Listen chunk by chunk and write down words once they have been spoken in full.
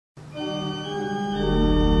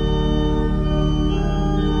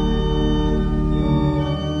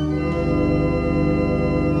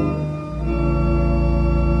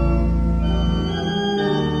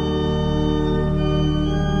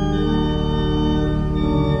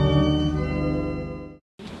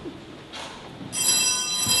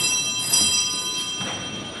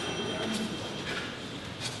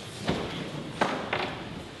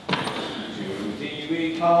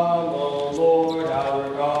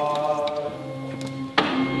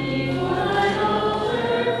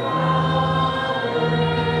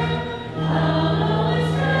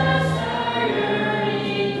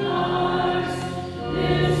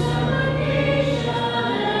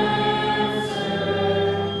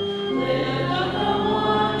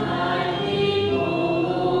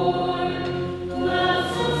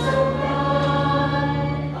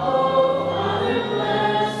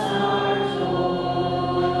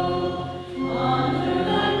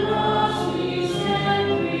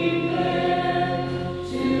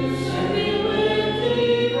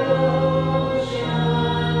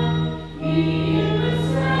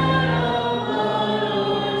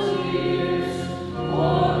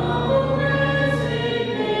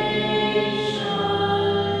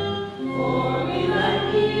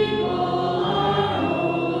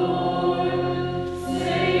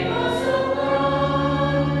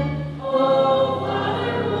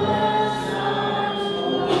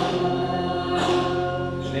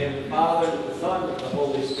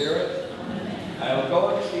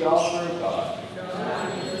going to the altar of God.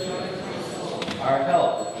 Our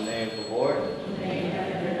help is the name of the Lord.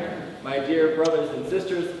 My dear brothers and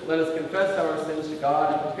sisters, let us confess our sins to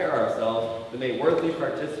God and prepare ourselves that we may worthily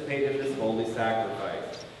participate in this holy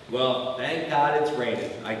sacrifice. Well, thank God it's raining.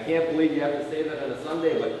 I can't believe you have to say that on a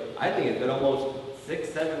Sunday, but I think it's been almost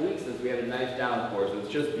 6-7 weeks since we had a nice downpour, so it's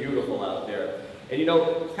just beautiful out there. And you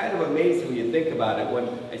know, it's kind of amazing when you think about it. When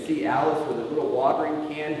I see Alice with a little watering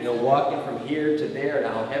can, you know, walking from here to there,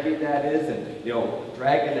 and how heavy that is, and you know,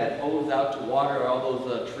 dragging that hose out to water all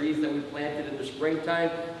those trees that we planted in the springtime.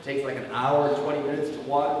 It takes like an hour and 20 minutes to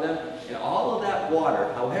water them. And all of that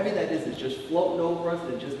water, how heavy that is just floating over us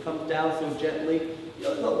and it just comes down so gently. You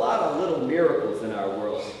know, there's a lot of little miracles in our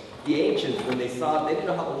world. The ancients, when they saw it, they didn't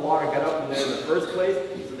know how the water got up in there in the first place,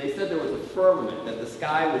 so they said there was a firmament, that the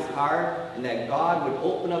sky was hard, and that God would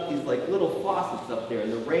open up these like little faucets up there,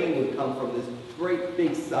 and the rain would come from this great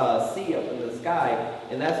big sea up in the sky,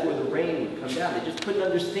 and that's where the rain would come down. They just couldn't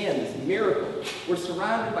understand this miracle. We're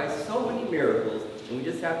surrounded by so many miracles, and we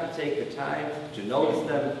just have to take the time to notice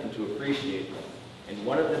them and to appreciate them. And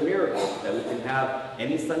one of the miracles that we can have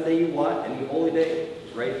any Sunday you want, any holy day,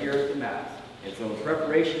 is right here at the Mass. And so in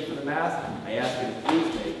preparation for the Mass, I ask you to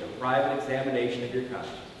please make a private examination of your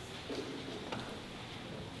conscience.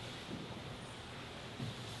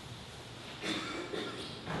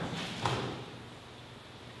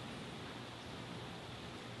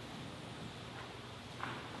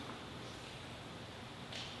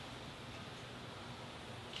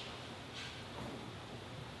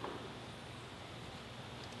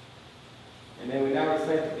 And may we now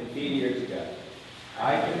recite the Confiteor together.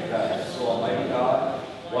 I confess to Almighty God,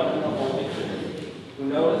 one and the Holy Trinity, who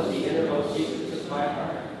knows the innermost secrets of my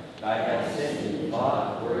heart, that I have sinned in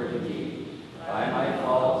thought, word, and deed, by my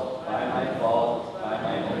fault, by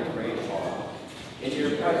my own great fault. In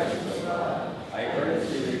your presence, O God, I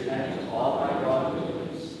earnestly repent of all my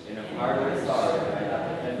wrongdoings, and am heartily sorry that I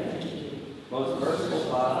have offended you. Most merciful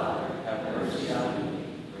Father, have mercy on me,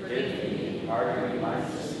 forgive me, and pardon me my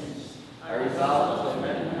sins. I resolve to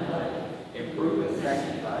amend my life, improve and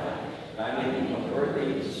sanctify, that I may become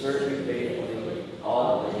worthy to serve you faithfully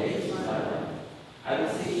all the days of my life. I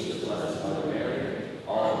beseech the Blessed Mother Mary,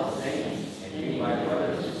 all the saints, and you, my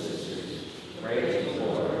brothers and sisters, pray to the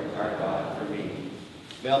Lord our God for me.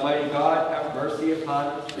 May Almighty God have mercy upon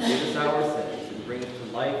us, forgive us our sins, and bring us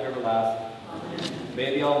to life everlasting. Amen.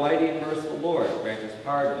 May the Almighty and merciful Lord grant us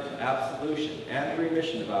pardon, absolution, and the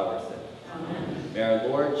remission of our sins. Amen. May our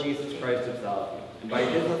Lord Jesus Christ absolve you, and by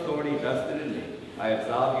his authority vested in me, I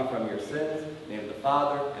absolve you from your sins, in the name of the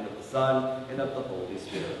Father, and of the Son, and of the Holy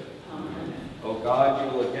Spirit. Amen. O God,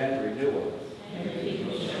 you will again renew us. And your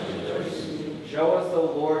people shall rejoice in you. Show us, O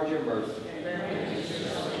Lord, your mercy. And grant us your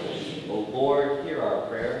salvation. O Lord, hear our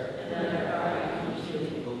prayer. And let our cry come to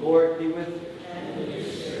you. The Lord be with you. And with your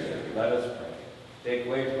spirit. Let us pray. Take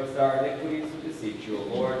away from us our iniquities, we beseech you, O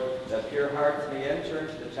Lord, that pure hearts may enter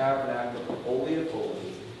into the tabernacle of the Holy of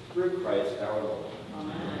Holies, through Christ our Lord.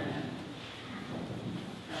 Amen.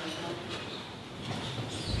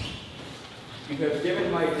 You have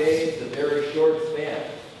given my days a very short span.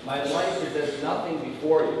 My life is as nothing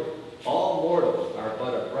before you. All mortals are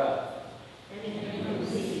but a breath. Anything from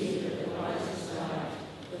the sea that the wisest die,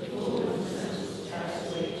 the fool and senseless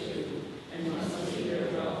pass away too, and must leave their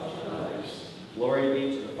wealth to others. Glory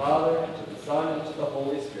be to the Father, and to the Son, and to the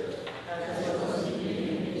Holy Spirit. As it was in the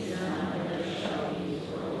beginning, is now, and ever shall be,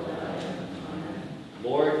 world without end. Amen.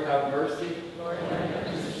 Lord, have mercy. Lord, have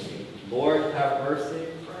mercy. Lord, have mercy.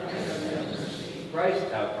 Christ, have mercy.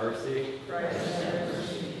 Christ, have mercy. Christ, have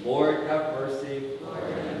mercy. Lord, have mercy. Lord,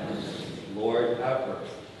 have mercy. Lord, have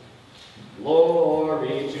mercy.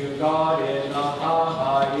 Glory to God in the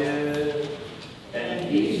highest, and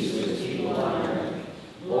peace with people on earth.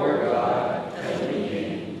 Lord God, heavenly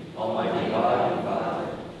King, Almighty God and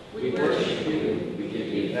Father, we worship you, we give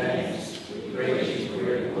you thanks, we praise you for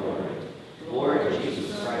your glory. Lord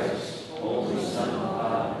Jesus Christ, only Son of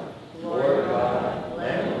God, Lord God,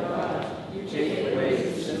 Lamb of God, you take away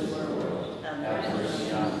the sins of the world, have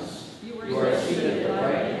mercy on us. You are seated at the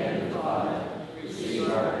right hand of the Father, receive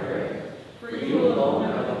our prayer. For you alone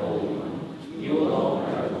are the Holy One, you alone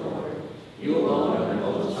are the Lord, you alone are the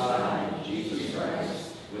Most High, Jesus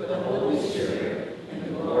Christ, with the Holy Spirit, and the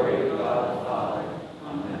glory of God the Father.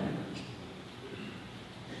 Amen.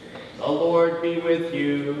 The Lord be with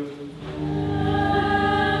you.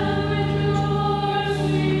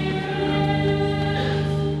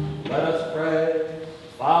 Let us pray.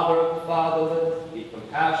 Father of the fatherless, be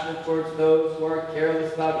compassionate towards those who are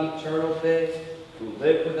careless about eternal things, who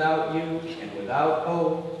live without you and without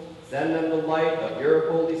hope. Send them the light of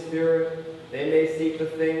your Holy Spirit, they may seek the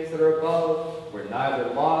things that are above, where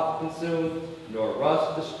neither moth consumes nor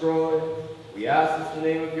rust destroys. We ask this in the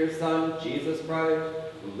name of your Son, Jesus Christ,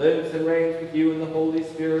 who lives and reigns with you in the Holy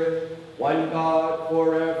Spirit, one God,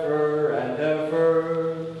 forever and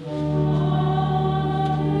ever. Amen.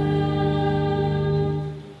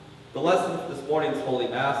 The lesson for this morning's Holy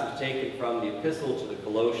Mass is taken from the Epistle to the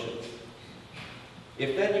Colossians.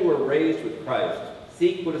 If then you were raised with Christ,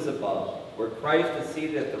 seek what is above, where Christ is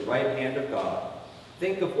seated at the right hand of God.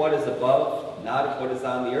 Think of what is above, not of what is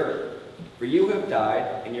on the earth. For you have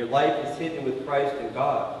died, and your life is hidden with Christ in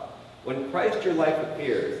God. When Christ your life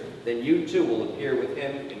appears, then you too will appear with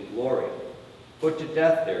him in glory. Put to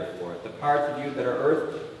death, therefore, the parts of you that are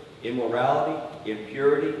earthly, immorality,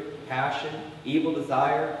 impurity, passion, evil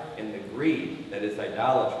desire, and the greed that is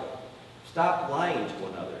idolatry. Stop lying to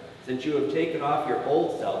one another, since you have taken off your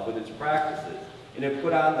old self with its practices, and have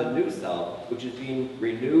put on the new self, which is being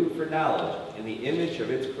renewed for knowledge in the image of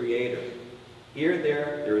its Creator. Here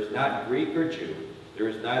there is not Greek or Jew, there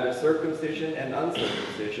is neither circumcision and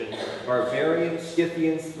uncircumcision, barbarian,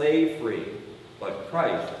 Scythian, slave free, but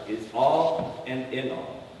Christ is all and in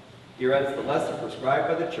all. Here ends the lesson prescribed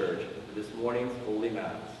by the Church for this morning's Holy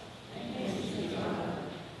Mass.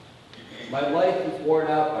 My life is worn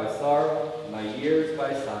out by sorrow, my years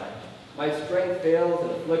by sighing. My strength fails in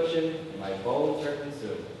affliction, and my bones are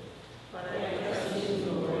consumed. But I trust in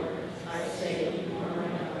you, Lord. I say, you are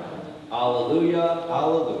my God. Alleluia,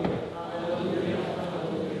 alleluia. Alleluia,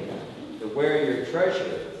 alleluia. For where your treasure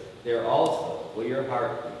is, there also will your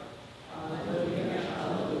heart be. Alleluia,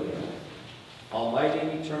 alleluia. Almighty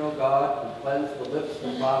and eternal God, who cleansed the lips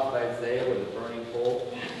of the prophet Isaiah with a burning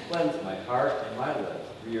coal, cleanse my heart and my lips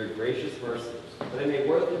through your gracious mercy, that I may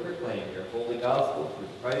worthily proclaim your holy gospel through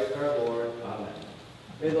Christ our Lord. Amen.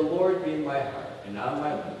 May the Lord be in my heart and on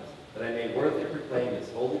my lips, that I may worthily proclaim his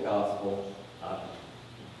holy gospel. Amen.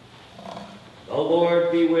 The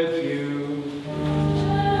Lord be with you.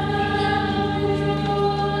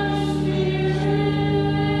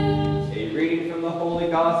 A reading from the Holy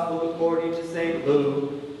Gospel according to St.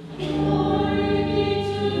 Luke.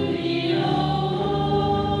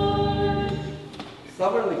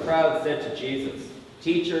 Someone in the crowd said to Jesus,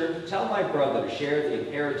 "Teacher, tell my brother to share the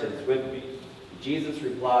inheritance with me." Jesus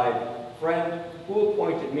replied, "Friend, who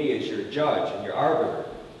appointed me as your judge and your arbiter?"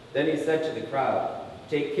 Then he said to the crowd,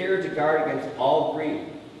 "Take care to guard against all greed,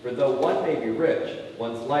 for though one may be rich,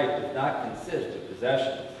 one's life does not consist of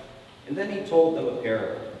possessions." And then he told them a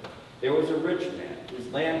parable. There was a rich man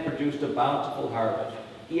whose land produced a bountiful harvest.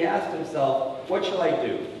 He asked himself, "What shall I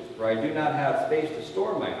do? For I do not have space to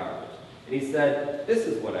store my harvest." And he said, "This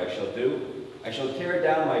is what I shall do. I shall tear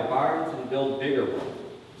down my barns and build bigger ones.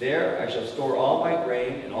 There I shall store all my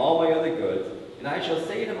grain and all my other goods, and I shall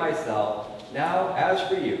say to myself, now as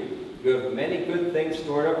for you, you have many good things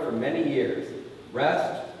stored up for many years.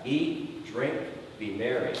 Rest, eat, drink, be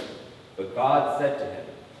merry." But God said to him,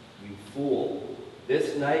 "You fool,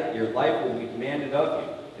 this night your life will be demanded of you,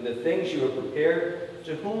 and the things you have prepared,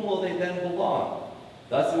 to whom will they then belong?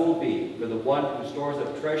 Thus it will be for the one who stores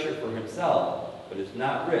up treasure for himself, but is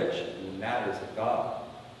not rich in the matters of God."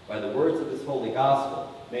 By the words of this holy gospel,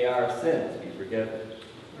 may our sins be forgiven.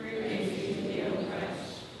 Praise be to thee, O Christ.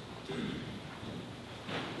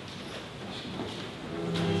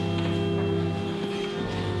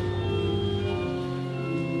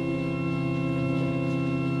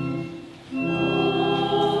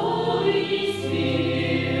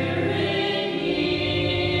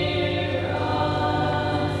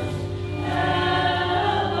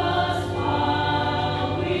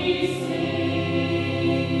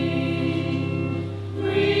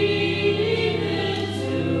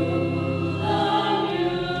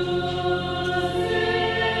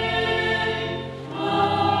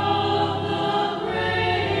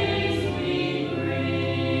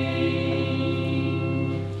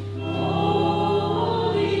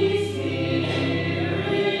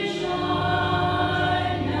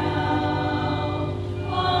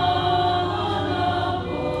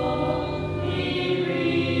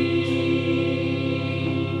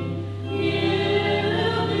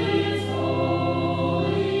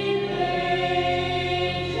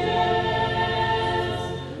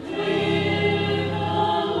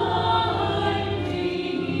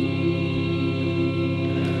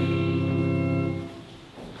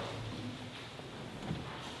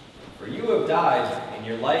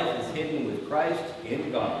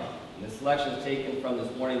 Selection is taken from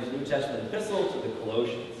this morning's New Testament epistle to the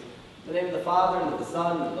Colossians. In the name of the Father, and of the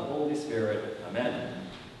Son, and of the Holy Spirit. Amen.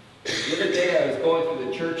 The other day I was going through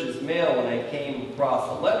the church's mail when I came across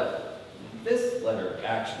a letter. This letter,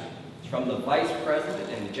 actually. It's from the vice president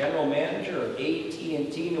and general manager of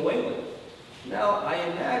AT&T New England. Now, I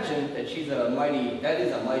imagine that that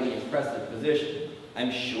is a mighty impressive position.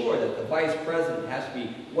 I'm sure that the vice president has to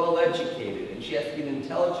be well educated and she has to be an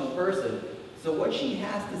intelligent person. So what she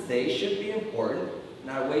has to say should be important,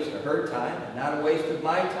 not a waste of her time, and not a waste of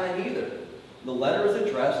my time either. The letter is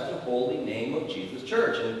addressed to the Holy Name of Jesus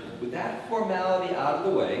Church, and with that formality out of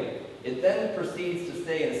the way, it then proceeds to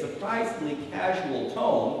say in a surprisingly casual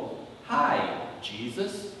tone, "Hi,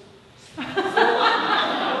 Jesus." I'm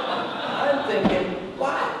thinking,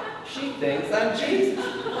 wow, she thinks I'm Jesus.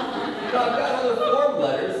 I've got other form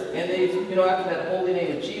letters, and they, after that holy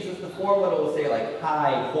name of Jesus, the form letter will say like,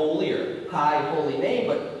 "Hi, holy," or "Hi, holy name,"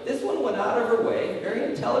 but this one went out of her way, very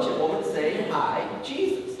intelligent woman, saying, "Hi,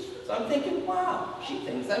 Jesus." So I'm thinking, wow, she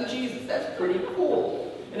thinks I'm Jesus. That's pretty cool.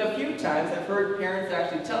 And a few times I've heard parents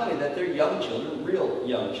actually tell me that their young children, real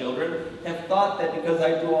young children, have thought that because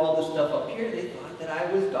I do all this stuff up here, they thought that I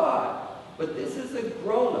was God. But this is a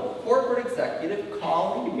grown-up corporate executive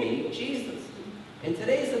calling me Jesus. In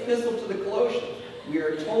today's epistle to the Colossians, we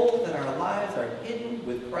are told that our lives are hidden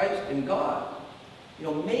with Christ in God.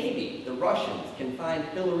 Maybe the Russians can find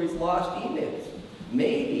Hillary's lost emails.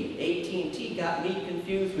 Maybe AT&T got me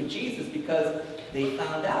confused with Jesus because they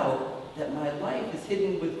found out that my life is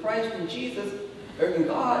hidden with Christ and Jesus, or in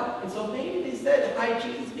God, and so maybe they said, "Hi,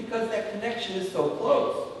 Jesus," because that connection is so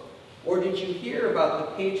close. Or did you hear about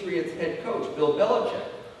the Patriots head coach, Bill Belichick?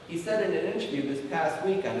 He said in an interview this past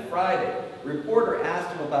week on Friday, a reporter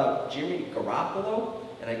asked him about Jimmy Garoppolo,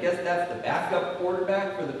 and I guess that's the backup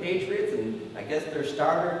quarterback for the Patriots, and I guess their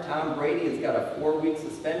starter, Tom Brady, has got a 4-week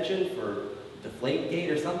suspension for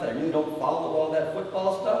Deflategate or something. I really don't follow all that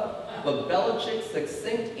football stuff. But Belichick's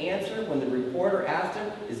succinct answer when the reporter asked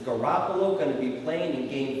him, "Is Garoppolo going to be playing in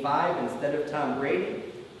Game 5 instead of Tom Brady?"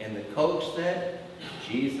 And the coach said,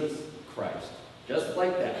 "Jesus Christ." Just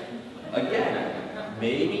like that. Again,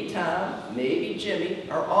 maybe Tom, maybe Jimmy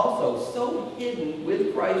are also so hidden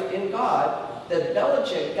with Christ in God that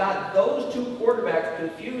Belichick got those two quarterbacks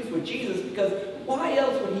confused with Jesus, because why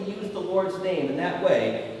else would he use the Lord's name in that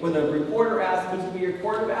way when the reporter asks who's going to be your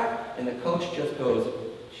quarterback and the coach just goes,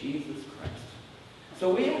 "Jesus Christ." So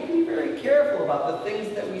we have to be very careful about the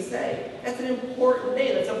things that we say. That's an important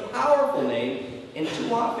name. That's a powerful name. And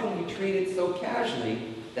too often we treat it so casually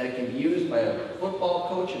that it can be used by a football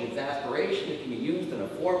coach in exasperation. It can be used in a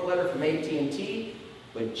form letter from AT&T.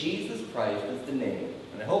 But Jesus Christ is the name.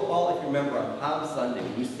 And I hope all of you remember on Palm Sunday,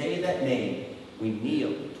 when you say that name, we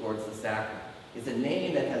kneel towards the sacrament. It's a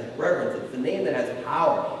name that has reverence. It's a name that has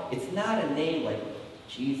power. It's not a name like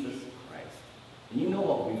Jesus Christ. And you know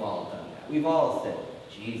what? We've all done that. We've all said,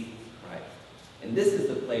 Jesus Christ. And this is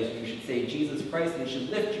the place where you should say Jesus Christ, and it should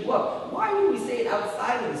lift you up. Why would we say it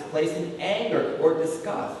outside of this place in anger or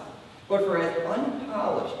disgust? But for as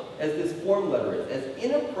unpolished as this form letter is, as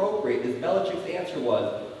inappropriate as Belichick's answer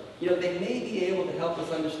was, they may be able to help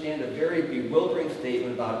us understand a very bewildering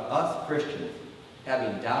statement about us Christians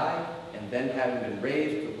having died and then having been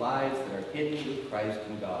raised to lives that are hidden with Christ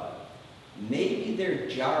in God. Maybe they're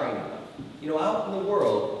jarring enough. Out in the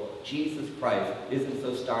world, Jesus Christ isn't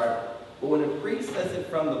so startling. But when a priest says it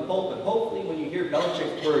from the pulpit, hopefully when you hear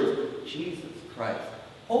Belichick's words, Jesus Christ,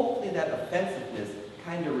 hopefully that offensiveness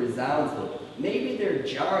kind of resounds a little. Maybe they're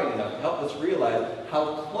jarring enough to help us realize how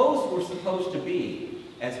close we're supposed to be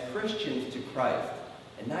as Christians to Christ,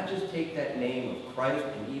 and not just take that name of Christ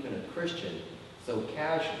and even a Christian so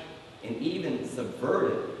casually, and even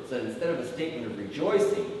subvert it, so that instead of a statement of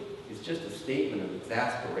rejoicing, it's just a statement of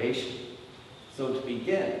exasperation. So to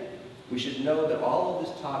begin, we should know that all of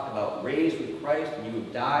this talk about raised with Christ and you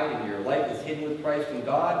have died and your life is hidden with Christ in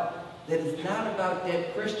God, that is not about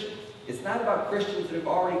dead Christians. It's not about Christians that have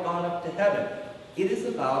already gone up to heaven. It is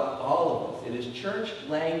about all of us. It is church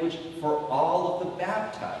language for all of the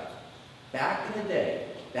baptized. Back in the day,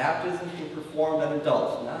 baptisms were performed on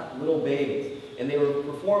adults, not little babies. And they were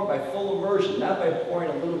performed by full immersion, not by pouring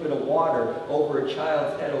a little bit of water over a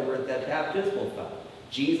child's head over at that baptismal fountain.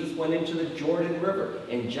 Jesus went into the Jordan River,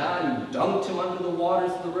 and John dunked him under the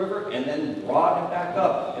waters of the river and then brought him back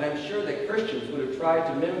up. And I'm sure that Christians would have tried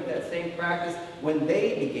to mimic that same practice when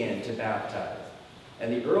they began to baptize.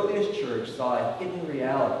 And the earliest church saw a hidden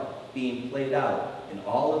reality being played out in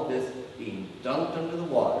all of this being dunked under the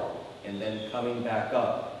water and then coming back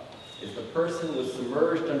up. As the person was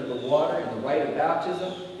submerged under the water in the rite of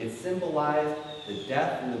baptism, it symbolized the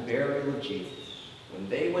death and the burial of Jesus. When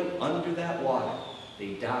they went under that water,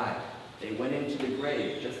 they died. They went into the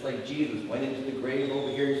grave, just like Jesus went into the grave over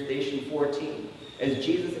here in Station 14. As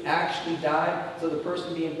Jesus actually died, so the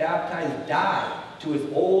person being baptized died to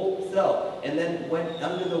his old self, and then went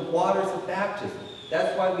under the waters of baptism.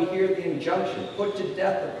 That's why we hear the injunction, put to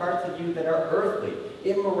death the parts of you that are earthly,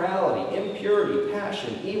 immorality, impurity,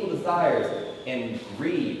 passion, evil desires, and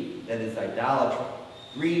greed, that is idolatry.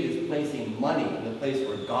 Greed is placing money in the place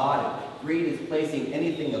where God is. Greed is placing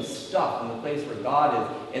anything of stuff in the place where God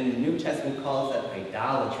is, and the New Testament calls that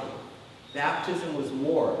idolatry. Baptism was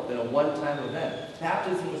more than a one-time event.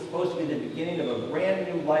 Baptism was supposed to be the beginning of a brand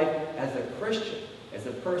new life as a Christian, as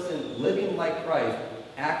a person living like Christ,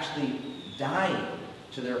 actually dying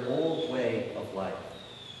to their old way of life.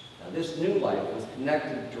 Now, this new life was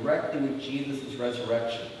connected directly with Jesus'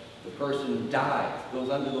 resurrection. The person dies, goes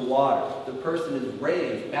under the water. The person is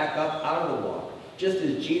raised back up out of the water. Just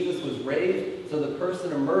as Jesus was raised, so the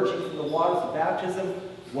person emerging from the waters of baptism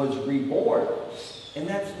was reborn. And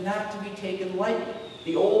that's not to be taken lightly.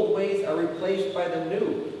 The old ways are replaced by the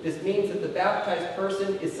new. This means that the baptized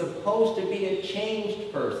person is supposed to be a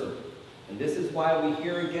changed person. And this is why we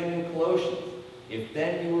hear again in Colossians, if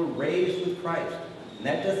then you were raised with Christ. And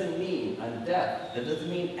that doesn't mean on death. That doesn't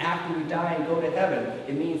mean after we die and go to heaven.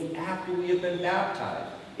 It means after we have been baptized.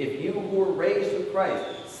 If you who were raised with Christ,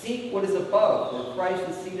 seek what is above, where Christ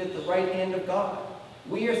is seated at the right hand of God.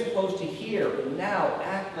 We are supposed to here and now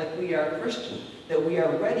act like we are Christians, that we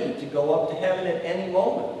are ready to go up to heaven at any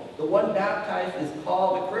moment. The one baptized is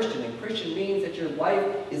called a Christian, and Christian means that your life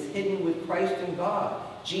is hidden with Christ in God.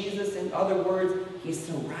 Jesus, in other words, he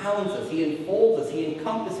surrounds us, he enfolds us, he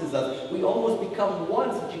encompasses us. We almost become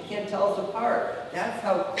one so that you can't tell us apart. That's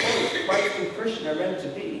how close Christ and Christian are meant to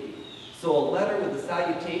be. So a letter with a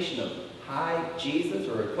salutation of, "Hi, Jesus,"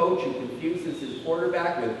 or a coach who confuses his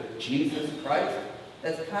quarterback with Jesus Christ,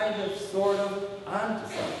 that's kind of, sort of, onto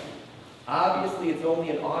something. Obviously, it's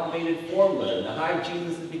only an automated form letter. And the "Hi,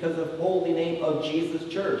 Jesus" is because of holy name of Jesus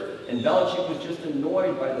Church. And Belichick was just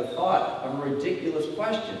annoyed by the thought of a ridiculous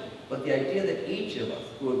question. But the idea that each of us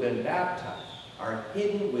who have been baptized are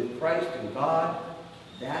hidden with Christ in God,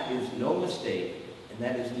 that is no mistake, and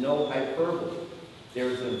that is no hyperbole. There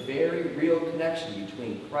is a very real connection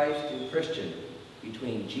between Christ and Christian,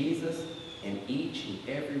 between Jesus and each and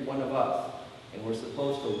every one of us. And we're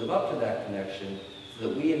supposed to live up to that connection so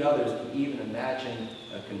that we and others can even imagine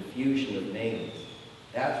a confusion of names.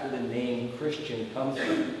 That's where the name Christian comes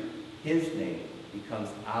from. His name becomes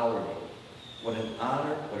our name. What an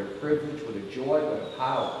honor, what a privilege, what a joy, what a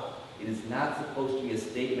power. It is not supposed to be a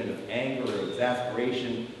statement of anger or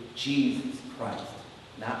exasperation. Jesus Christ.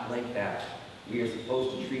 Not like that. We are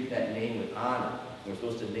supposed to treat that name with honor. We're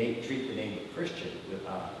supposed to treat the name of Christian with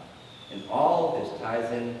honor. And all of this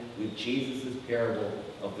ties in with Jesus' parable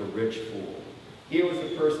of the rich fool. Here was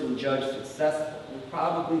a person judged successful and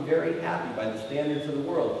probably very happy by the standards of the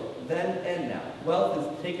world, then and now. Wealth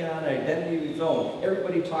has taken on an identity of its own.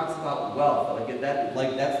 Everybody talks about wealth, like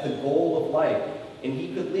that's the goal of life. And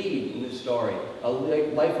he could lead, in this story, a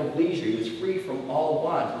life of leisure. He was free from all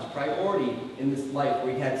want. His priority in this life,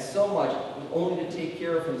 where he had so much, was only to take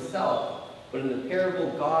care of himself. But in the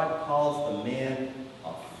parable, God calls the man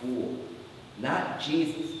a fool. Not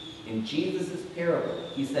Jesus. In Jesus' parable,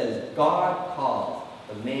 he says God calls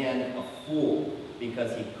the man a fool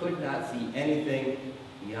because he could not see anything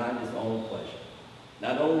beyond his own pleasure.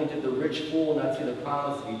 Not only did the rich fool not see the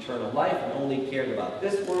promise of eternal life and only cared about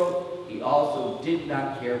this world, he also did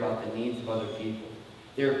not care about the needs of other people.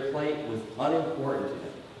 Their plight was unimportant to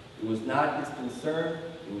him. It was not his concern.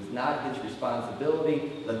 It was not his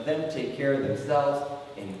responsibility. Let them take care of themselves.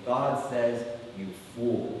 And God says, "You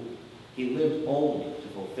fool." He lived only to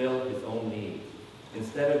fulfill his own needs.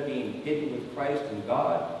 Instead of being hidden with Christ and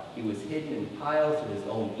God, he was hidden in piles of his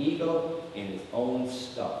own ego and his own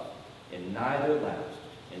stuff. And neither last,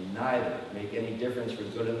 and neither make any difference for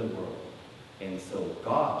good in the world. And so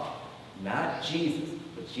God, not Jesus,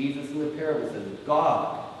 but Jesus in the parable says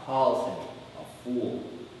God calls him a fool.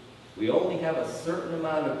 We only have a certain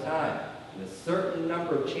amount of time and a certain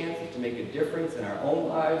number of chances to make a difference in our own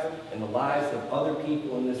lives and the lives of other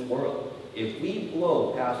people in this world. If we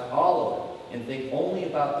blow past all of it and think only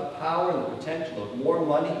about the power and the potential of more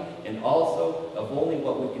money and also of only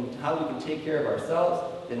how we can take care of ourselves,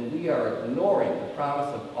 then we are ignoring the promise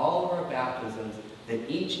of all of our baptisms that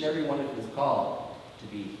each and every one of us is called to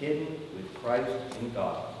be hidden with Christ in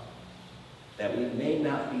God, that we may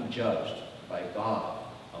not be judged by God,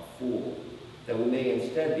 a fool, that we may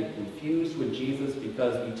instead be confused with Jesus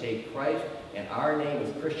because we take Christ and our name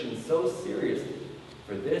as Christians so seriously.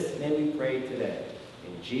 For this may we pray today,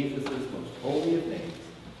 in Jesus' most holy of names.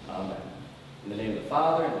 Amen. In the name of the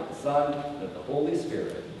Father, and of the Son, and of the Holy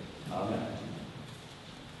Spirit. Amen.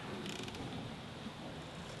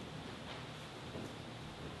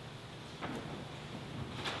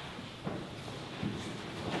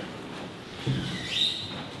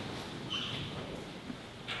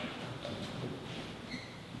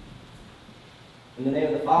 In the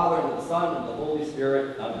name of the Father, and of the Son, and of the Holy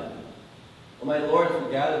Spirit. Amen. Well, my Lord, as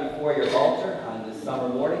we gather before your altar on this summer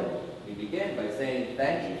morning, we begin by saying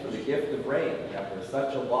thank you for the gift of rain after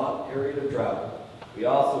such a long period of drought. We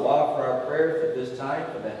also offer our prayers at this time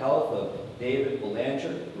for the health of David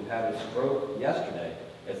Belanger, who had a stroke yesterday,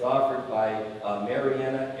 as offered by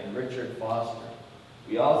Mariana and Richard Foster.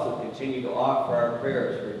 We also continue to offer our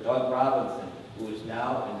prayers for Doug Robinson, who is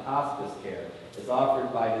now in hospice care, as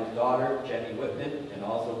offered by his daughter, Jenny Whitman, and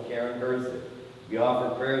also Karen Herzig. We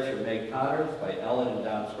offer prayers for Meg Connors by Ellen and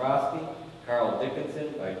Don Skrosky, Carl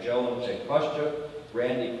Dickinson by Joe and Jay Kushchuk,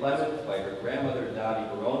 Randy Clemens by her grandmother, Dottie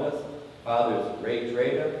Baronas, Fathers Ray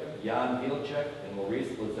Dreda, Jan Vilcek, and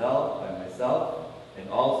Maurice Lazelle by myself, and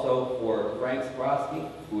also for Frank Skrosky,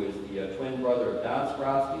 who is the twin brother of Don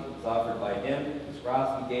Skrosky. It's offered by him, the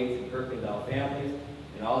Skrosky, Gates, and Kirkendall families,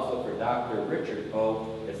 and also for Dr. Richard Poe,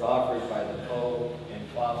 it's offered by the Poe and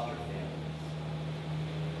Foster families.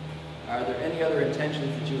 Are there any other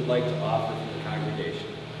intentions that you would like to offer for the congregation?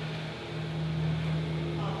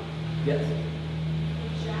 Yes.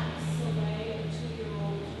 Jack Soleil, a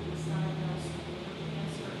 2-year-old who was diagnosed with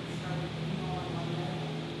cancer and started chemo on Monday.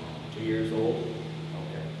 2 years old?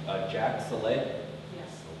 Okay. Jack Soleil?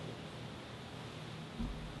 Yes.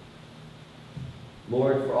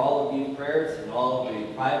 Lord, for all of these prayers and all of the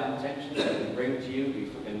private intentions that we bring to you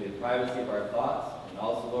in the privacy of our thoughts, and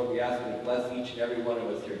also, Lord, we ask you to bless each and every one of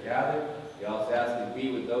us here gathered. We also ask you to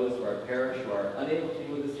be with those of our parish who are unable to be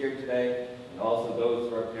with us here today, and also those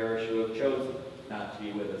of our parish who have chosen not to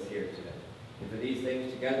be with us here today. And for these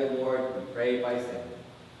things together, Lord, we pray by saying,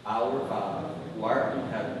 Our Father, who art in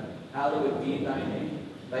heaven, hallowed be thy name.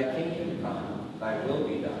 Thy kingdom come, thy will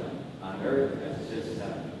be done, on earth as it is in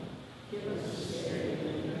heaven. Give us this day our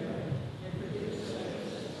daily bread, and forgive us our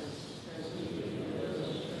trespasses, as we forgive those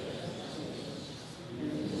who trespass against us. And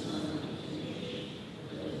lead us not into temptation,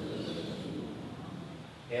 but deliver us from evil.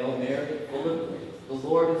 Hail Mary, full of grace, the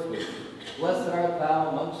Lord is with you. Blessed art thou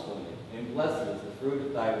amongst women, and blessed is the fruit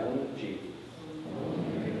of thy womb, Jesus.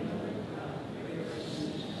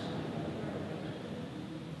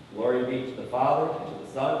 Glory be to the Father, and to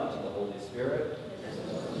the Son, and to the Holy Spirit.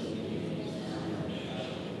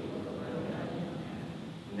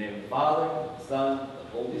 In the name of the Father, the Son, and the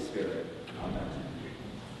Holy Spirit. Amen.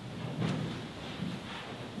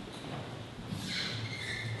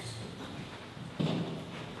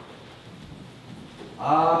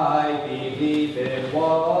 I believe in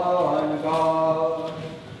one God,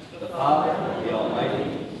 the Father, the Almighty,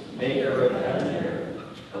 maker of heaven and earth,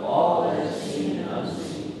 of all that is seen and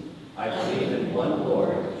unseen. I believe in one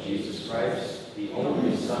Lord, Jesus Christ, the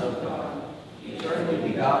only Son of God, eternally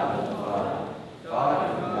begotten of the Father,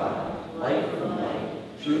 God from God, light from light,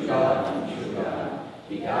 true God from true God,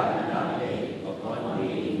 begotten, not made, of one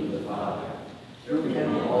being with the Father. Through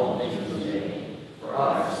him all things were made. For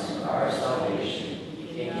us and our salvation, he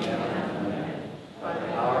came down from heaven. By the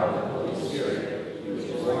power of the Holy Spirit, he was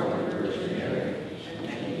born of the Virgin Mary, and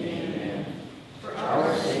then became man. For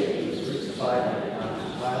our sake, he was crucified under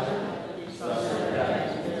Pontius Pilate, suffered, died,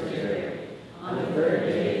 and was buried. On the third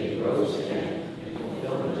day, he rose again, in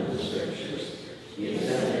fulfillment of the Scriptures. He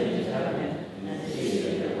ascended into heaven, and is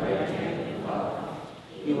seated at the right hand of the Father.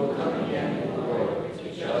 He will come again in glory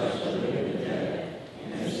to judge the living and the dead,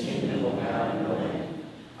 and his kingdom will have no end.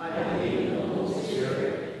 I believe in the Holy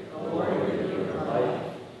Spirit, the Lord and giver of life,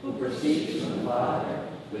 who proceeds from the Father,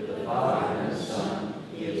 with the Father and the Son.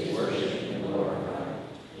 He is worshipped and glorified.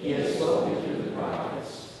 He has spoken through the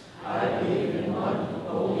prophets. I believe in one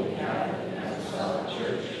holy Catholic and Apostolic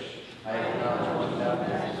Church. I acknowledge one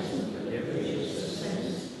baptism for the forgiveness of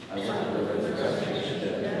sins. I look for the resurrection of the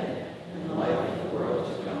dead and the life of the world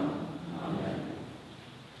to come. Amen.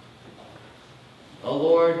 The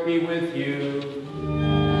Lord be with you.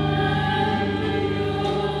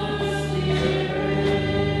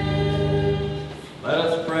 Let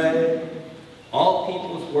us pray. All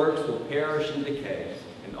people's works will perish and decay,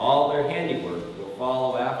 and all their handiwork will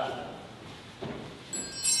follow after them.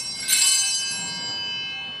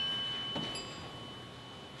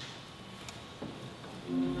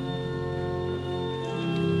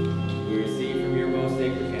 We receive from your most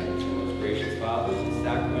sacred hands, most gracious Father, the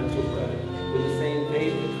sacramental bread, with the same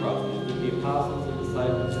faith and trust as with the apostles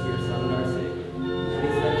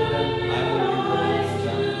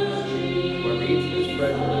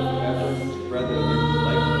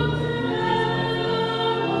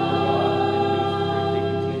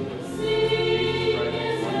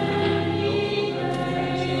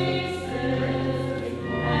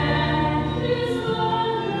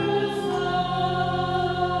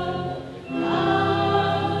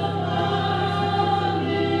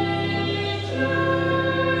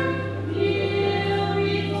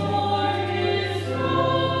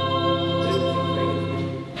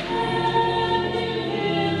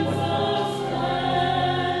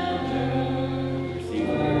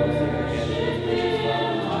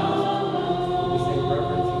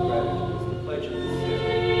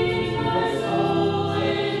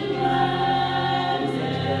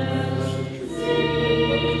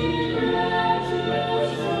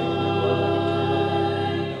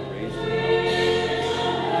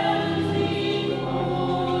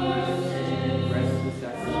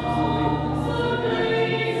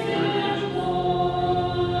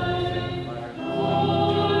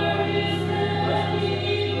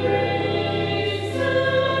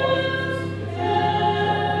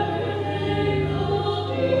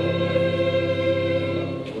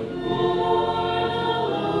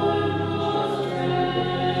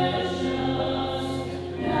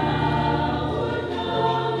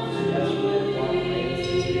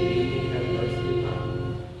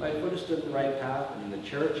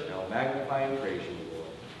magnify and praise you, Lord.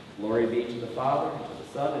 Glory be to the Father, and to the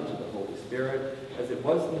Son, and to the Holy Spirit, as it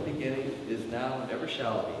was in the beginning, is now, and ever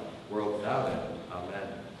shall be, world without end. Amen.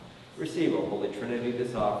 Receive, O Holy Trinity,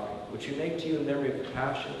 this offering, which we make to you in memory of the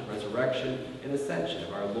passion, resurrection, and ascension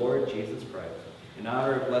of our Lord Jesus Christ, in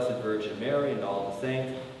honor of Blessed Virgin Mary and all the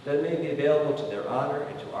saints, that it may be available to their honor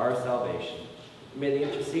and to our salvation. May they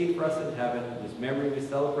intercede for us in heaven, whose memory we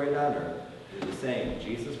celebrate on earth, through the same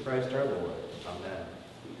Jesus Christ our Lord. Amen.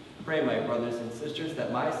 Pray, my brothers and sisters,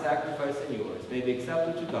 that my sacrifice and yours may be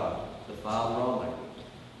accepted to God, the Father Almighty.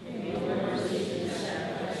 May your mercy and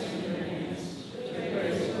sacrifice in your hands, to the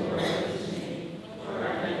praise of the Lord his name, for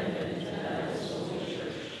our benefit and that of his holy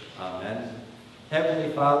church. Amen.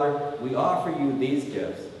 Heavenly Father, we offer you these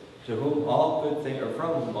gifts, to whom all good things, or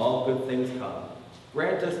from whom all good things come.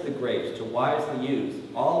 Grant us the grace to wisely use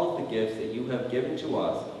all of the gifts that you have given to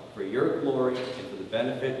us for your glory and for the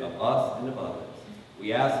benefit of us and of others.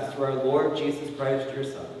 We ask this through our Lord Jesus Christ, your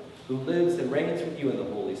Son, who lives and reigns with you in the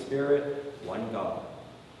Holy Spirit, one God,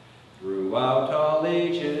 throughout all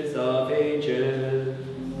ages of ages.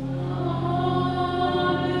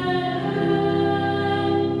 Amen.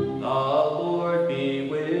 The Lord be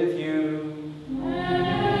with you.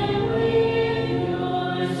 And with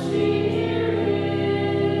your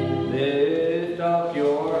spirit. Lift up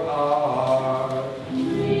your heart.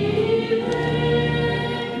 We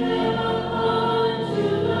lift them up unto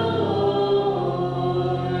the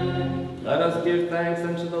Lord. Let us give thanks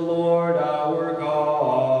unto the Lord our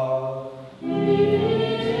God. It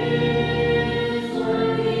is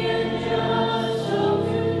worthy and just so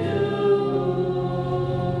to do.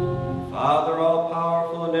 Father,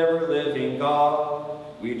 all-powerful and ever-living God,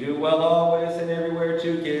 we do well always and everywhere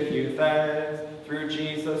to give you thanks, through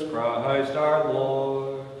Jesus Christ our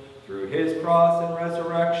Lord. Through his cross and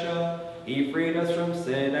resurrection, he freed us from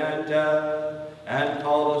sin and death, and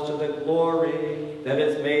called us to the glory that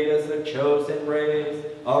has made us a chosen race,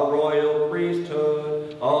 a royal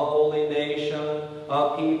priesthood, a holy nation,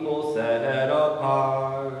 a people set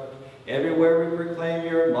apart. Everywhere we proclaim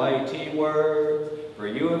your mighty words, for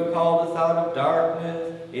you have called us out of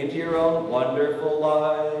darkness into your own wonderful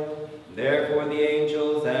light. Therefore the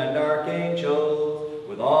angels and archangels,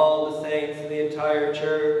 with all the saints in the entire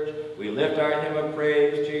church, we lift our hymn of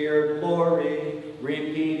praise to your glory,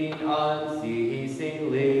 repeating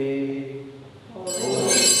unceasingly. Holy,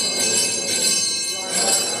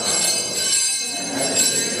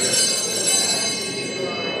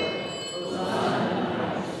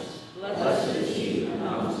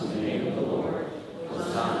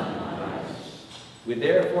 we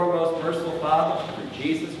therefore, most merciful Father, through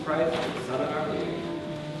Jesus Christ, the Son of our Lord,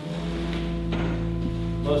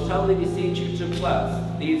 most humbly beseech you to bless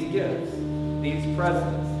these gifts, these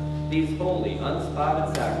presents, these holy,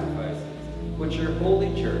 unspotted sacrifices, which your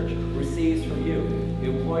holy church receives from you,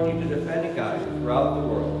 who appoint you to defend and guide throughout the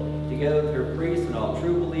world, together with her priests and all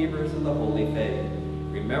true believers of the holy faith.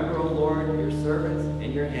 Remember, O Lord, your servants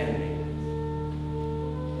and your handmaidens.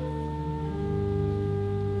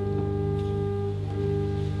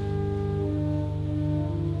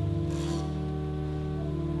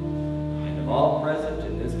 All present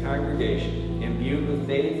in this congregation, imbued with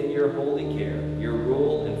faith in your holy care, your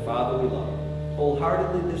rule and fatherly love,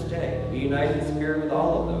 wholeheartedly this day be united in spirit with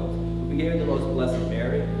all of those who began the most blessed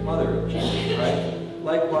Mary, Mother of Jesus Christ,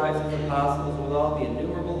 likewise as apostles with all the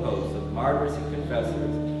innumerable hosts of martyrs and confessors,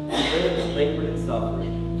 who lived and labored and suffered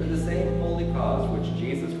for the same holy cause which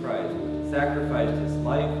Jesus Christ sacrificed his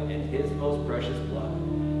life and his most precious blood,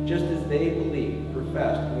 just as they believed,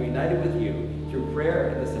 professed, and were united with you through prayer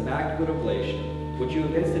and this immaculate oblation, which you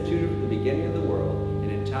have instituted from the beginning of the world, and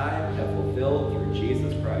in time have fulfilled through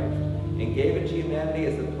Jesus Christ, and gave it to humanity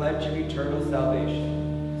as a pledge of eternal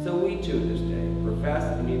salvation. So we too this day profess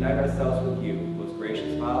and unite ourselves with you, most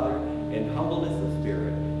gracious Father, in humbleness of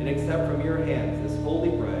spirit, and accept from your hands this holy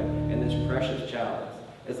bread and this precious chalice,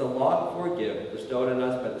 as a longed-for gift bestowed on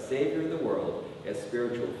us by the Savior of the world, as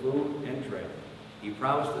spiritual food and drink. He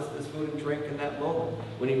promised us this food and drink in that moment,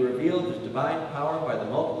 when he revealed his divine power by the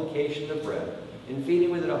multiplication of bread, and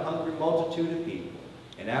feeding with it a hungry multitude of people,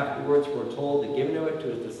 and afterwards foretold the giving of it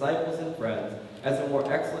to his disciples and friends as a more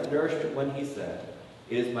excellent nourishment when he said,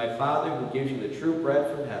 "It is my Father who gives you the true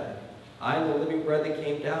bread from heaven. I am the living bread that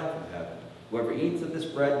came down from heaven. Whoever eats of this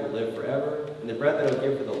bread will live forever, and the bread that I will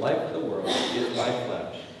give for the life of the world is my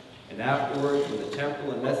flesh." And afterwards, when the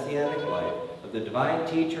temporal and messianic life of the divine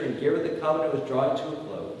teacher and giver of the covenant was drawing to a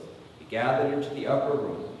close, he gathered into the upper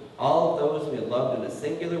room all of those whom he had loved in a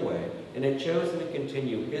singular way and had chosen to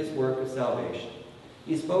continue his work of salvation.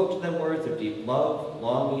 He spoke to them words of deep love,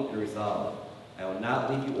 longing, and resolve. "I will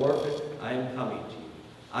not leave you orphans, I am coming to you."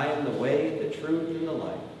 I am the way, the truth, and the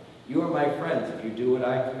life. You are my friends if you do what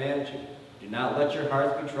I command you. Do not let your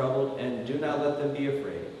hearts be troubled, and do not let them be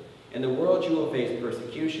afraid. In the world you will face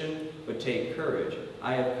persecution, but take courage.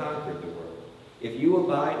 I have conquered the world. If you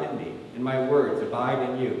abide in me, and my words abide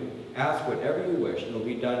in you, ask whatever you wish, and it will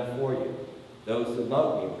be done for you. Those who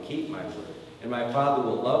love me will keep my word, and my Father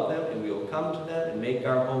will love them, and we will come to them and make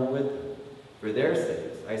our home with them. For their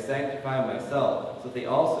sakes I sanctify myself, so that they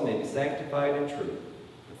also may be sanctified in truth.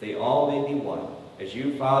 That they all may be one. As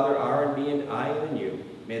you, Father, are in me and I am in you,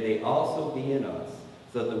 may they also be in us,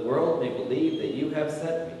 so that the world may believe that you have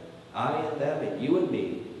sent me, I in them and you in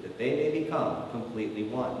me, that they may become completely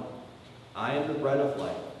one. I am the bread of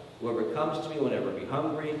life. Whoever comes to me will never be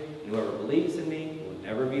hungry, and whoever believes in me will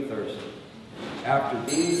never be thirsty. After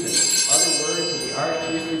these and other words of the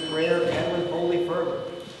archpriestly prayer and with holy fervor,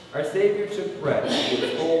 our Savior took bread with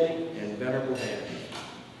his holy and venerable hands.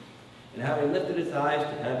 And having lifted his eyes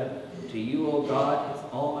to heaven, to you, O God, his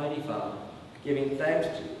almighty Father, giving thanks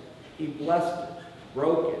to you, he blessed it,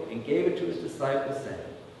 broke it, and gave it to his disciples, saying,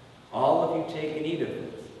 all of you take and eat of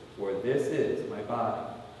this, for this is my body.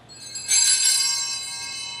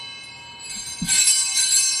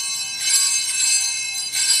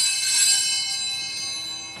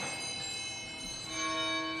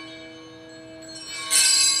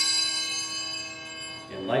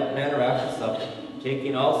 In like manner after supper,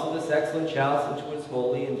 taking also this excellent chalice into his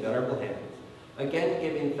holy and venerable hands, again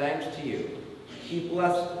giving thanks to you, he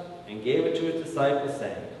blessed it and gave it to his disciples,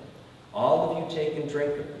 saying, all of you take and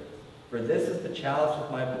drink of it, for this is the chalice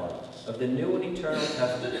of my blood, of the new and eternal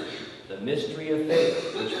testament, the mystery of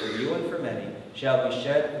faith, which for you and for many shall be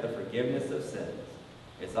shed for the forgiveness of sins.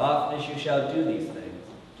 As often as you shall do these things,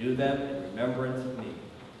 do them in remembrance of me.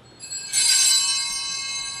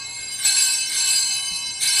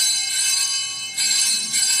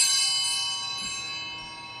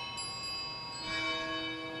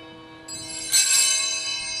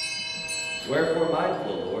 Wherefore,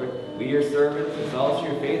 mindful, Lord, we your servants, as also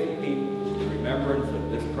your faithful people, in remembrance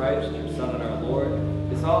of this Christ, your Son and our Lord,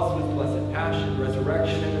 as also his blessed passion,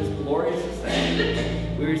 resurrection, and his glorious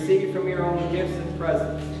ascension, we receive from your own gifts and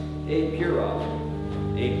presents a pure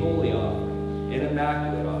offering, a holy offering, an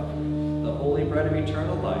immaculate offering, the holy bread of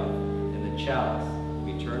eternal life, and the chalice of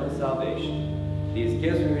eternal salvation. These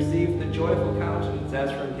gifts we receive with a joyful countenance,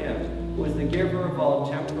 as from him, who is the giver of all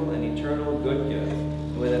temporal and eternal good gifts,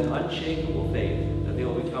 with an unshakable faith that they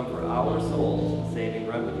will become for our souls a saving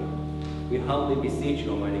remedy. We humbly beseech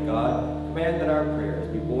you, Almighty God, command that our prayers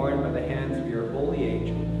be borne by the hands of your holy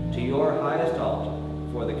angel to your highest altar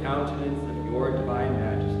before the countenance of your divine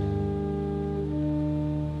majesty.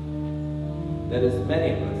 That as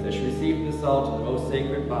many of us as receive the salt of the most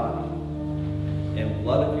sacred body and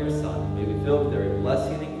blood of your Son may be filled with their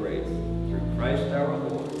blessing and grace through Christ our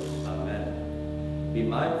Lord. Be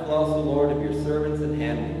mindful also, Lord, of your servants and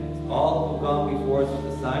handmaidens, all who have gone before us with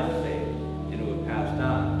the sign of faith, and who have passed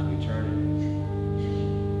on to eternity.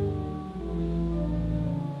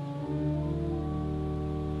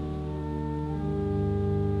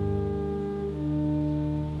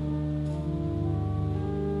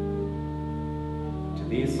 To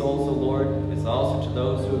these souls, O Lord, as also to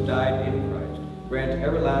those who have died in Christ, grant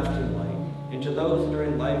everlasting life, and to those who are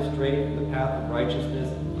in life strayed from the path of righteousness,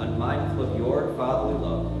 unmindful of your fatherly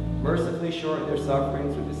love, mercifully shorten their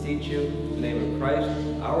sufferings, we beseech you, in the name of Christ,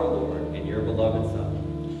 our Lord, and your beloved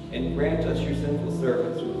Son. And grant us, your sinful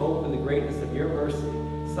servants, who hope in the greatness of your mercy,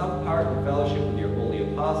 some part in fellowship with your holy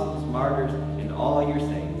apostles, martyrs, and all your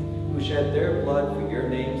saints, who shed their blood for your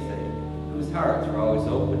name's sake, whose hearts are always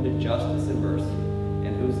open to justice and mercy,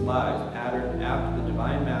 and whose lives, patterned after the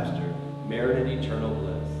divine Master, merited eternal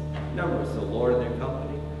bliss. Number us, O Lord, in their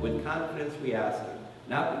company. With confidence we ask you,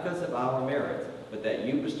 not because of our merits, but that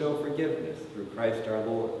you bestow forgiveness through Christ our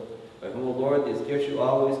Lord, by whom, O Lord, these gifts you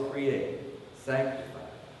always create, sanctify,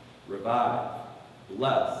 revive,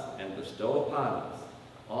 bless, and bestow upon us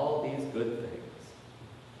all these good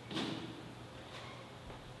things.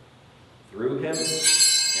 Through him,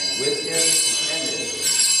 and with him, and in him,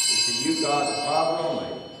 is to you, God the Father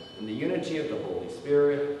Almighty, in the unity of the Holy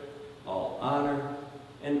Spirit, all honor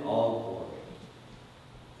and all glory.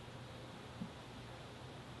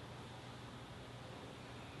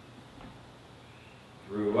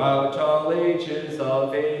 Throughout all ages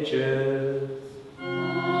of ages.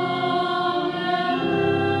 Amen.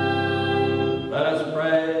 Let us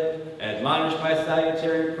pray, admonished by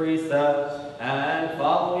salutary precepts, and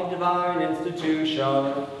following divine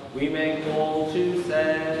institution, we make bold to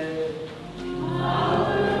say, Our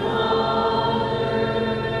Father,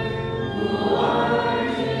 who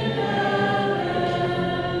art in heaven,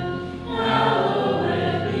 hallowed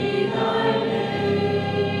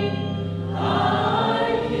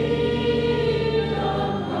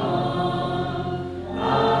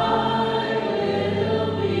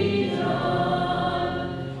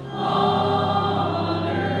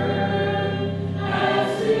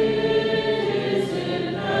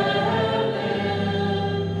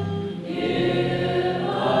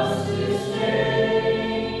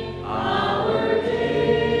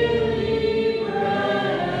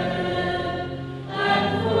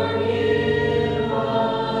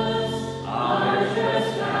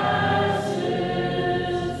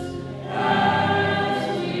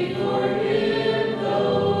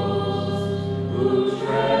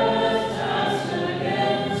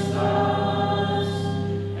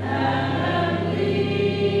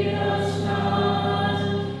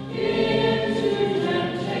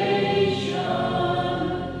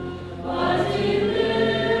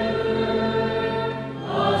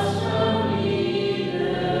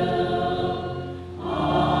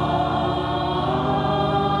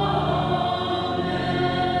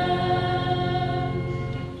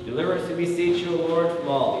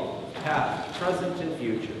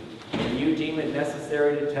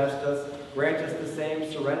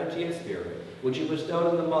empty of spirit, which you bestowed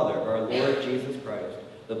on the mother of our Lord Jesus Christ,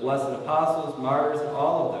 the blessed apostles, martyrs, and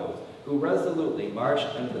all of those who resolutely marched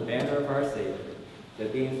under the banner of our Savior,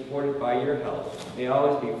 that being supported by your help, may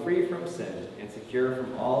always be free from sin and secure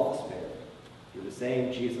from all despair. Through the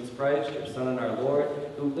same Jesus Christ, your Son and our Lord,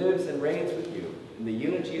 who lives and reigns with you in the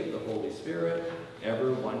unity of the Holy Spirit,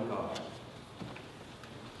 ever one God.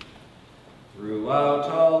 Throughout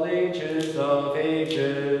all ages of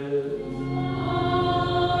ages. Amen.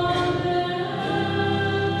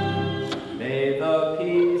 May the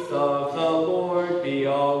peace of the Lord be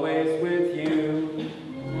always with you.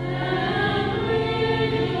 And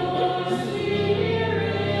with your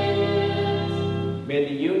spirit. May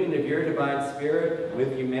the union of your divine Spirit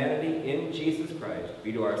with humanity in Jesus Christ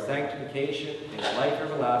be to our sanctification and life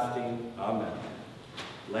everlasting. Amen.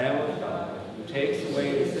 Lamb of God, who takes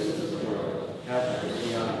away the sins of the world, have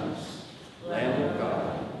mercy on us. Lamb of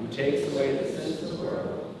God, who takes away the sins of the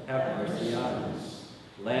world, have mercy on us.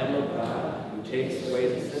 Lamb of God, who takes away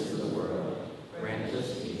the sins of the world, grant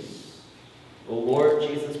us peace. O Lord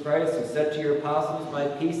Jesus Christ, who said to your apostles, my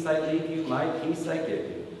peace I leave you, my peace I give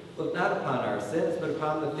you, look not upon our sins, but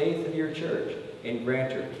upon the faith of your church, and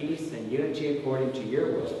grant her peace and unity according to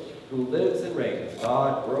your will, who lives and reigns,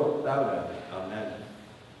 God, world without end. Amen.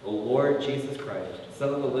 O Lord Jesus Christ,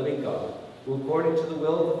 Son of the living God, who according to the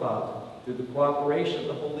will of the Father, through the cooperation of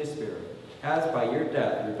the Holy Spirit, has by your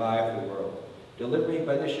death revived the world, deliver me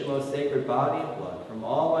by this your most sacred body and blood from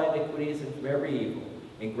all my iniquities and from every evil,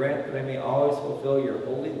 and grant that I may always fulfill your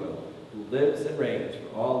holy will, who lives and reigns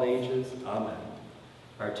for all ages. Amen.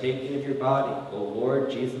 Partaking of your body, O Lord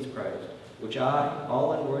Jesus Christ, which I,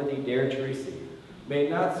 all unworthy, dare to receive, may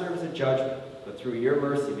not serve as a judgment, but through your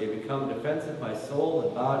mercy may become defense of my soul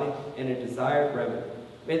and body and a desired remedy.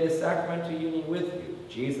 May the sacramental union with you,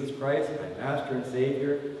 Jesus Christ, my Master and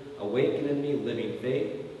Savior, awaken in me living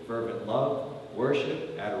faith, fervent love,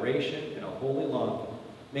 worship, adoration, and a holy longing.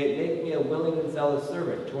 May it make me a willing and zealous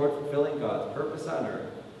servant toward fulfilling God's purpose on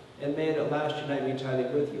earth, and may it at last unite me entirely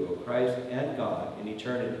with you, O Christ and God, in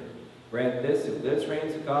eternity. Grant this who lives,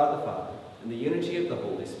 reigns with God the Father, in the unity of the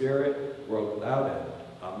Holy Spirit, world without end.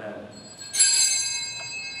 Amen.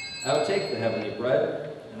 I will take the heavenly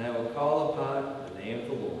bread, and I will call upon the name of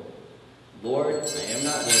the Lord. Lord, I am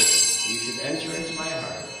not worthy that you should enter into my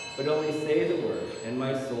heart, but only say the word, and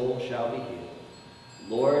my soul shall be healed.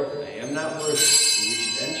 Lord, I am not worthy that you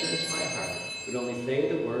should enter into my heart, but only say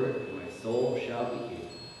the word, and my soul shall be healed.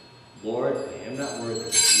 Lord, I am not worthy that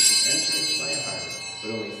you should enter into my heart,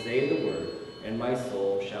 but only say the word, and my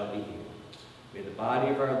soul shall be healed. May the body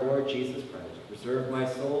of our Lord Jesus Christ preserve my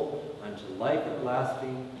soul unto life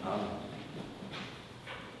everlasting. Amen.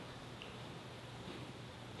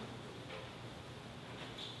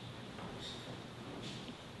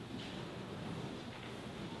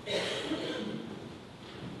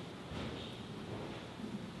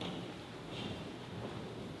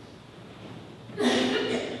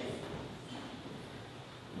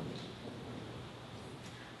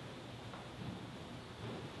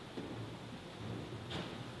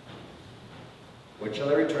 What shall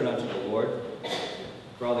I return unto the Lord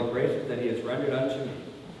for all the graces that he has rendered unto me?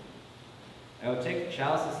 I will take the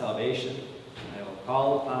chalice of salvation, and I will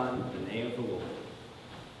call upon the name of the Lord.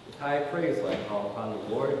 With high praise will I call upon the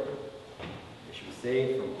Lord, I shall be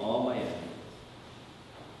saved from all my enemies.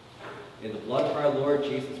 May the blood of our Lord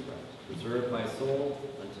Jesus Christ preserve my soul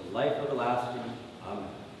unto life everlasting. Amen.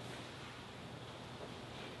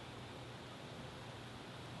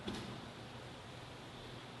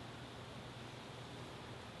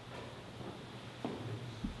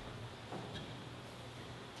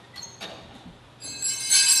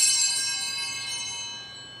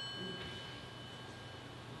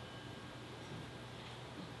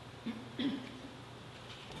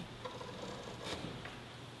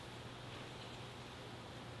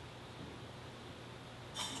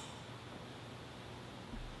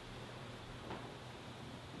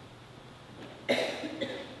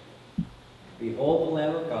 Behold the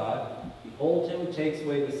Lamb of God. Behold him who takes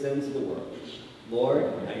away the sins of the world. Lord,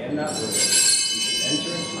 I am not worthy you should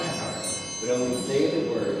enter into my heart, but only say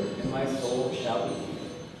the word, and my soul shall be healed.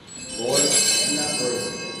 Lord, I am not worthy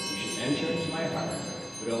you should enter into my heart,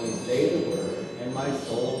 but only say the word, and my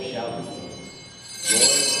soul shall be healed.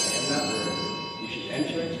 Lord, I am not worthy you should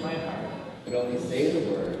enter into my heart, but only say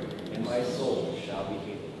the word, and my soul shall be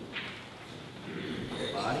healed.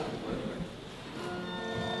 Body,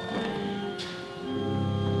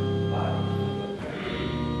 body,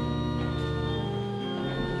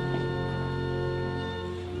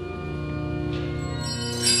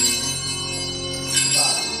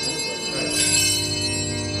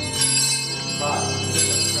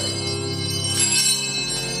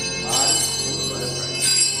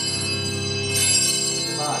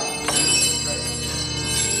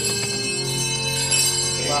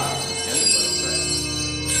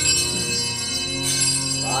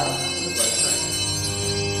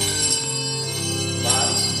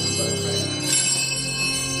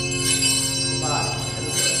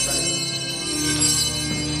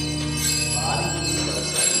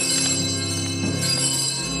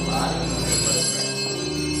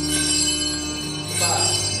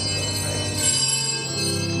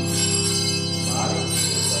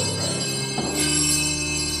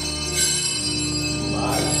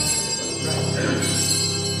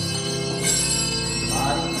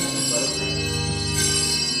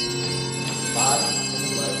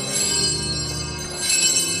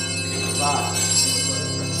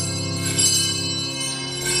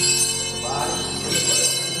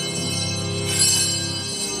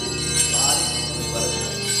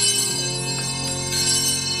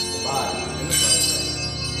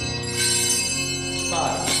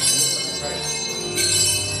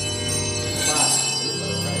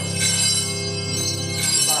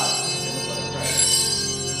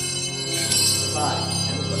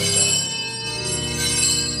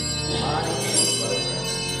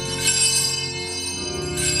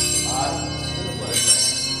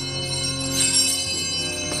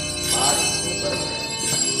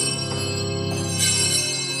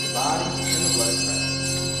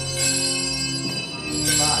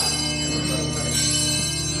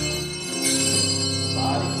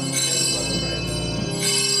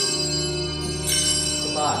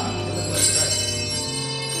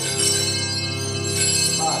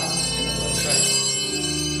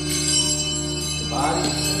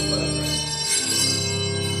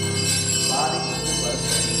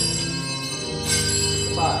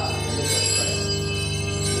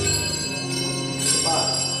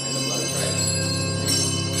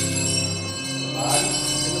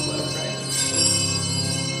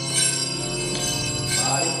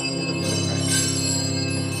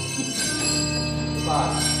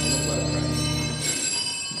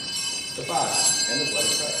 body and the blood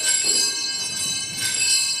of Christ.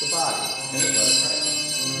 The body and the blood of Christ.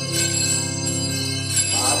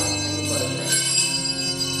 The body and the blood of Christ.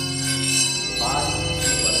 The body and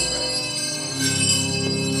the blood of Christ.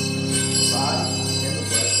 The body and the blood of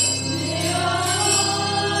Christ.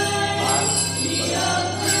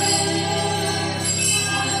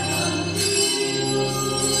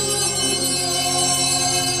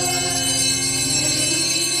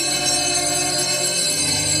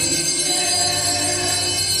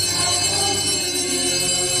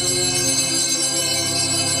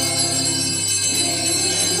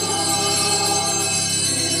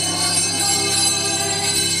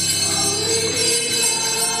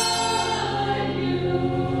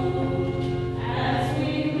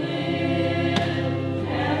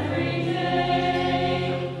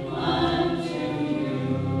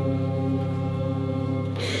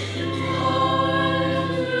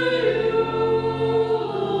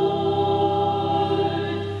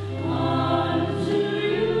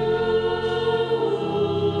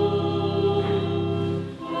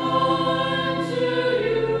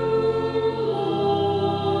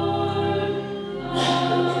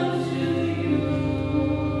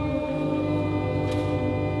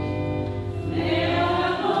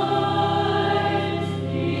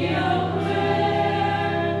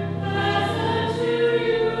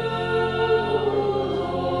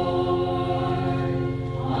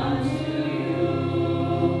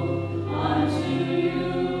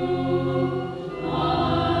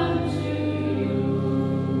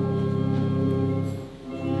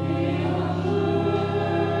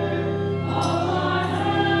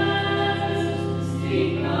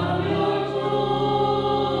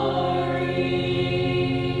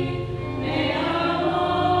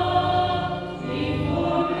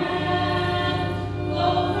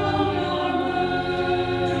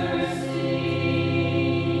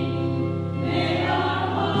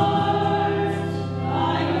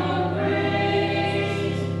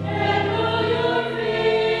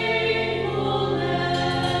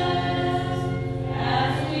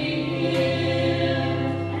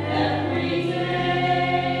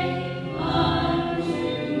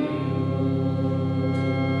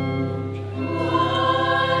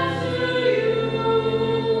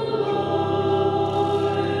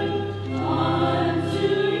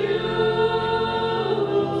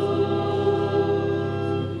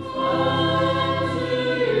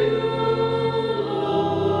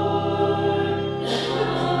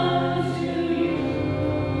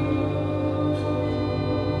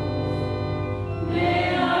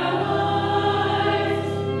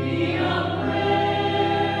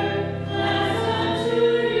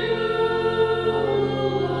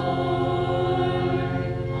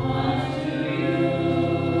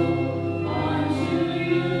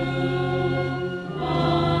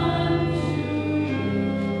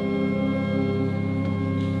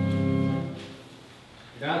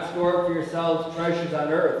 Treasures on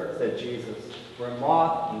earth, said Jesus, where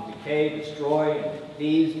moth and decay destroy and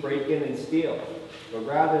thieves break in and steal, but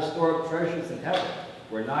rather store up treasures in heaven,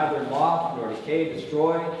 where neither moth nor decay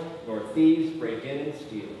destroy, nor thieves break in and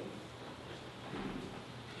steal.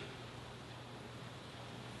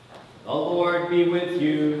 The Lord be with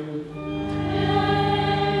you. And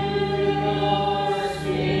with your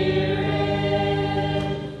spirit.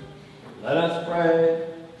 Let us pray.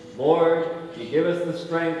 Lord, you give us the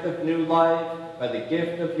strength of new life by the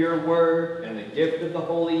gift of your word and the gift of the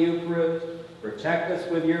Holy Eucharist. Protect us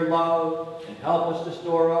with your love and help us to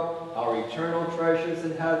store up our eternal treasures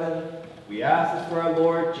in heaven. We ask this for our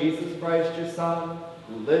Lord Jesus Christ, your Son,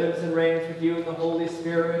 who lives and reigns with you in the Holy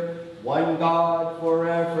Spirit, one God,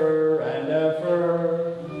 forever and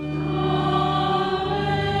ever. Amen.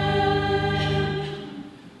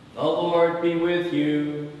 The Lord be with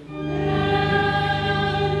you.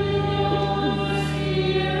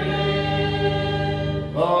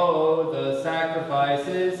 Oh, the sacrifice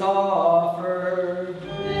is offered.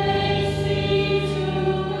 Thanks be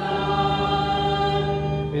to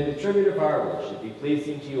God. May the tribute of our worship be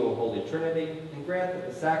pleasing to you, O Holy Trinity, and grant that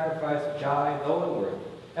the sacrifice which I, though unworthy,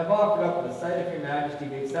 have offered up in the sight of your majesty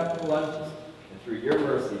be acceptable unto you, and through your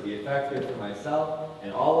mercy be effective for myself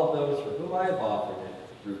and all of those for whom I have offered it,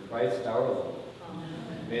 through Christ our Lord.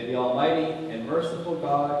 Amen. May the Almighty and merciful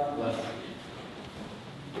God bless you.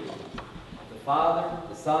 The Father,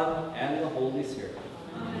 the Son, and the Holy Spirit.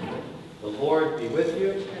 Amen. The Lord be with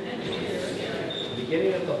you. And with your spirit. The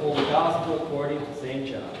beginning of the Holy Gospel according to St.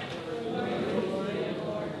 John.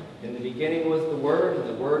 In the beginning was the Word, and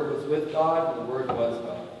the Word was with God, and the Word was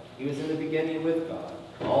God. He was in the beginning with God.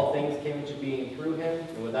 All things came into being through him,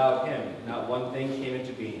 and without him not one thing came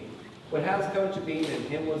into being. What has come to being in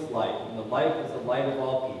him was light, and the light was the light of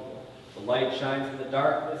all people. The light shines in the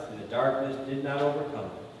darkness, and the darkness did not overcome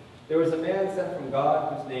it. There was a man sent from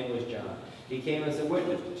God whose name was John. He came as a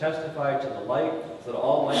witness to testify to the light, so that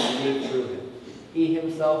all might believe through him. He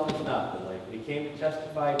himself was not the light, but he came to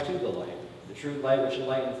testify to the light. The true light which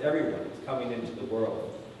enlightens everyone is coming into the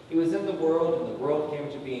world. He was in the world, and the world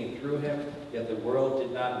came to being through him, yet the world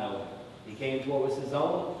did not know him. He came to what was his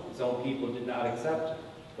own people did not accept him.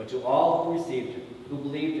 But to all who received him, who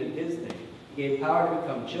believed in his name, he gave power to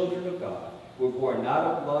become children of God, who were born not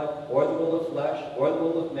of blood, or the will of flesh, or the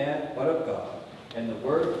will of man, but of God. And the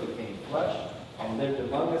Word became flesh and lived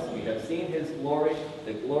among us. We have seen his glory.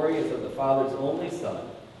 The glory is of the Father's only Son,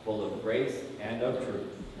 full of grace and of truth.